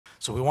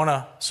So we want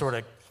to sort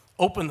of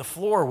open the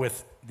floor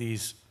with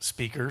these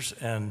speakers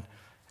and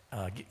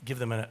give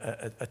them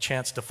a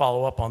chance to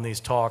follow up on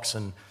these talks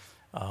and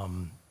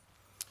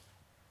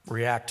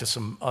react to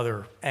some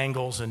other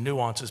angles and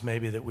nuances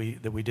maybe that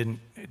we didn't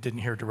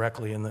hear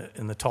directly in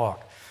the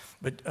talk.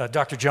 But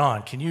Dr.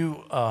 John, can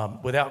you,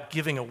 without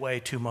giving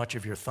away too much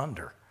of your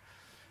thunder,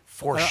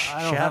 foreshadow?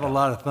 I don't have a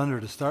lot of thunder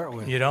to start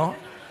with. You don't?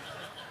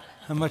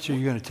 How much are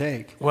you going to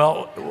take?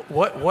 Well,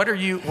 what are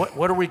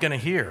we going to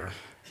hear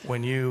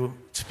when you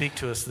speak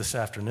to us this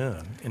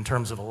afternoon in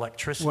terms of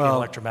electricity,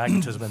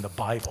 electromagnetism, and the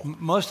Bible?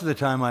 Most of the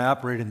time I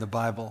operate in the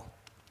Bible,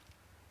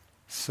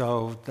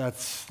 so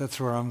that's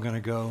where I'm going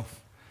to go.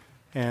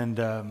 And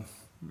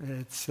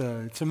it's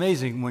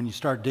amazing when you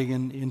start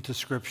digging into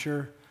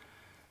Scripture,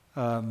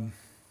 how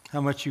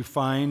much you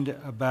find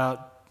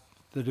about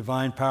the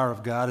divine power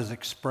of God is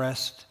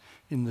expressed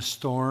in the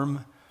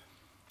storm.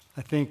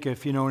 I think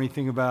if you know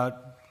anything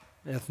about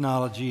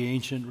ethnology,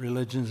 ancient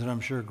religions, and I'm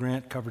sure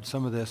Grant covered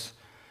some of this,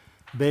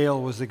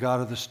 Baal was the god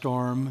of the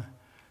storm,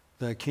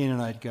 the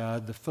Canaanite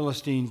god. The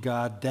Philistine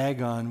god,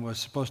 Dagon, was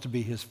supposed to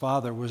be his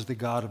father, was the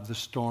god of the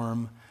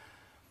storm.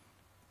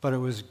 But it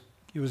was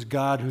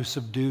God who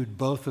subdued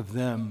both of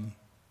them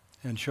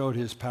and showed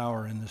his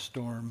power in the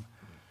storm.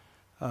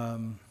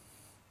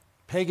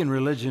 Pagan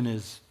religion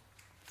is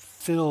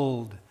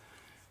filled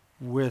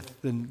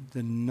with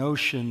the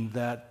notion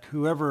that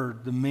whoever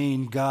the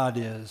main god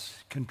is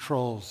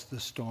controls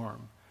the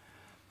storm.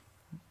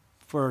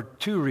 For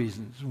two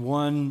reasons.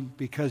 One,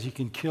 because he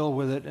can kill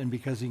with it, and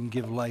because he can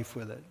give life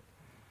with it.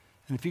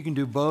 And if you can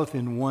do both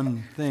in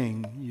one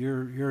thing,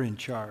 you're in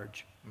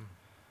charge.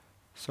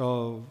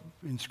 So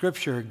in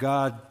Scripture,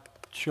 God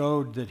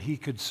showed that he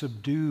could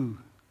subdue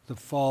the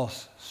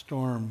false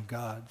storm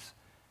gods.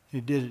 He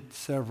did it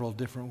several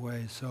different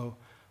ways. So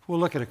we'll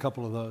look at a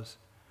couple of those.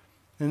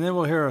 And then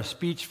we'll hear a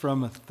speech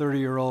from a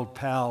 30-year-old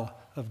pal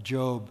of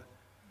Job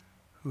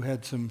who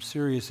had some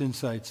serious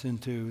insights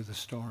into the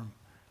storm.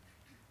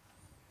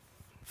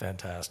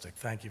 Fantastic.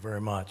 Thank you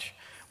very much.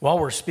 While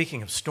we're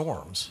speaking of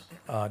storms,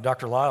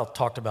 Dr. Lisle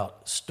talked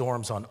about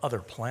storms on other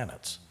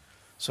planets.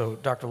 So,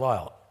 Dr.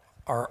 Lisle,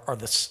 are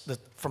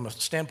from a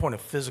standpoint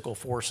of physical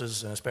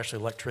forces, and especially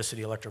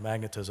electricity,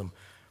 electromagnetism,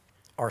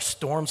 are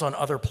storms on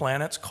other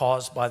planets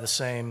caused by the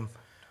same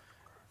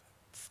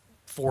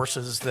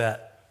forces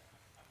that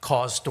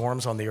cause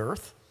storms on the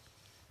Earth?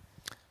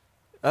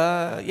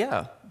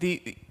 Yeah,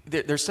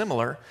 they're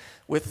similar.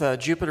 With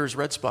Jupiter's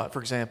red spot, for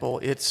example,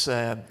 it's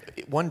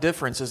one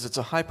difference is it's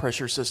a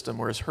high-pressure system,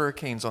 whereas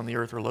hurricanes on the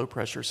Earth are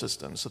low-pressure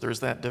systems, so there's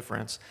that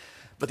difference.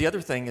 But the other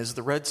thing is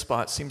the red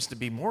spot seems to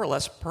be more or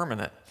less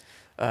permanent.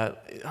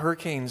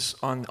 Hurricanes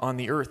on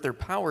the Earth, they're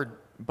powered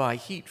by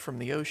heat from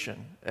the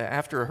ocean.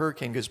 After a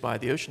hurricane goes by,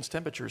 the ocean's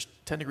temperature is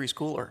 10 degrees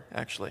cooler,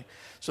 actually.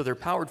 So they're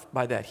powered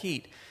by that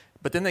heat.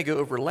 But then they go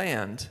over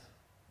land,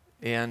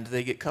 and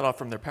they get cut off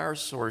from their power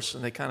source,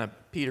 and they kind of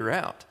peter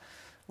out.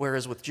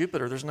 Whereas with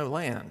Jupiter, there's no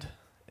land.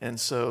 And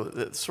so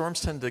the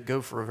storms tend to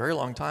go for a very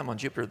long time on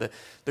Jupiter.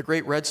 The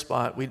Great Red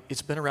Spot,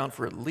 it's been around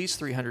for at least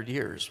 300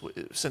 years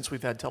since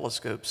we've had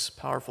telescopes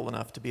powerful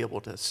enough to be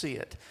able to see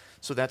it.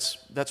 So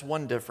that's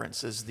one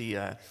difference, is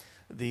the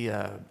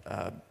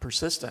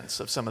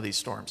persistence of some of these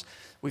storms.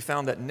 We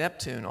found that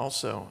Neptune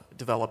also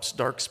develops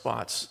dark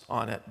spots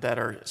on it that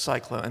are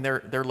cyclone, and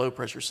they're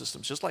low-pressure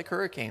systems, just like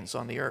hurricanes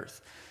on the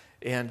Earth.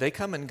 And they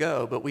come and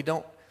go, but we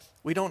don't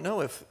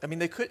know if, I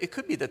mean, it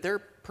could be that they're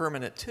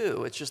permanent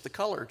too. It's just the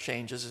color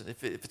changes.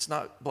 If it's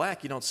not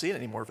black, you don't see it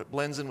anymore. If it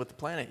blends in with the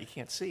planet, you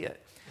can't see it.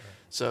 Right.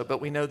 So,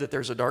 but we know that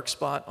there's a dark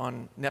spot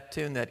on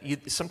Neptune that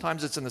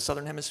sometimes it's in the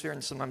southern hemisphere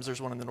and sometimes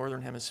there's one in the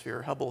northern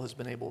hemisphere. Hubble has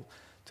been able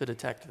to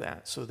detect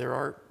that. So there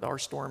are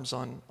storms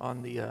on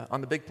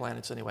the big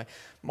planets anyway.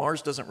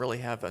 Mars doesn't really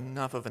have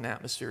enough of an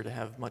atmosphere to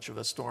have much of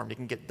a storm. You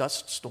can get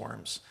dust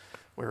storms,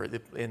 where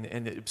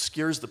and it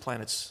obscures the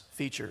planet's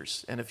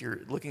features. And if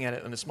you're looking at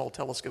it in a small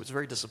telescope, it's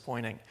very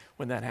disappointing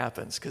when that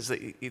happens, because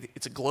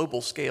it's a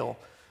global scale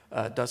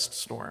dust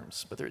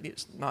storms, but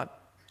it's not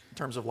in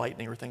terms of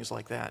lightning or things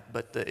like that,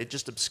 but it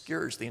just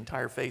obscures the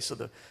entire face of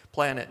the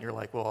planet, and you're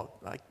like, well,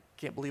 I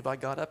can't believe I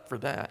got up for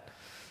that.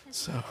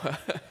 So, all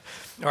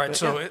right.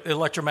 So yeah.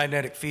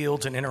 Electromagnetic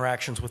fields and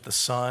interactions with the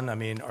sun, I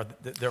mean,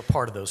 they're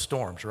part of those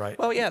storms, right?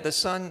 Well, yeah. The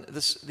sun,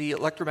 the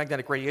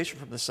electromagnetic radiation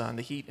from the sun,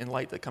 the heat and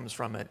light that comes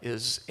from it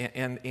is,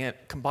 and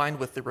combined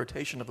with the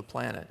rotation of the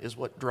planet, is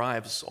what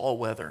drives all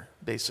weather,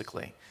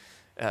 basically.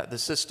 The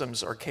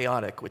systems are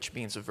chaotic, which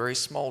means a very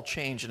small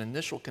change in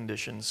initial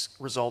conditions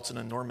results in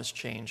enormous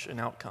change in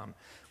outcome,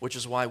 which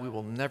is why we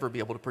will never be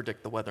able to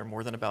predict the weather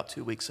more than about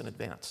 2 weeks in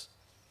advance.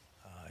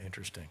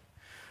 Interesting.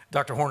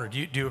 Dr. Horner,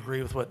 do you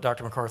agree with what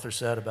Dr. MacArthur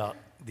said about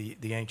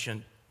the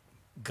ancient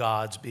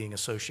gods being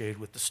associated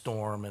with the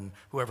storm, and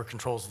whoever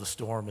controls the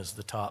storm is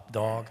the top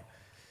dog?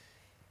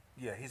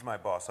 Yeah, he's my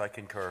boss. I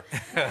concur.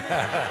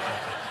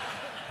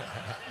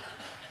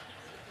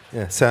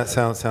 Yeah,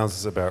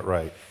 sounds about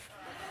right.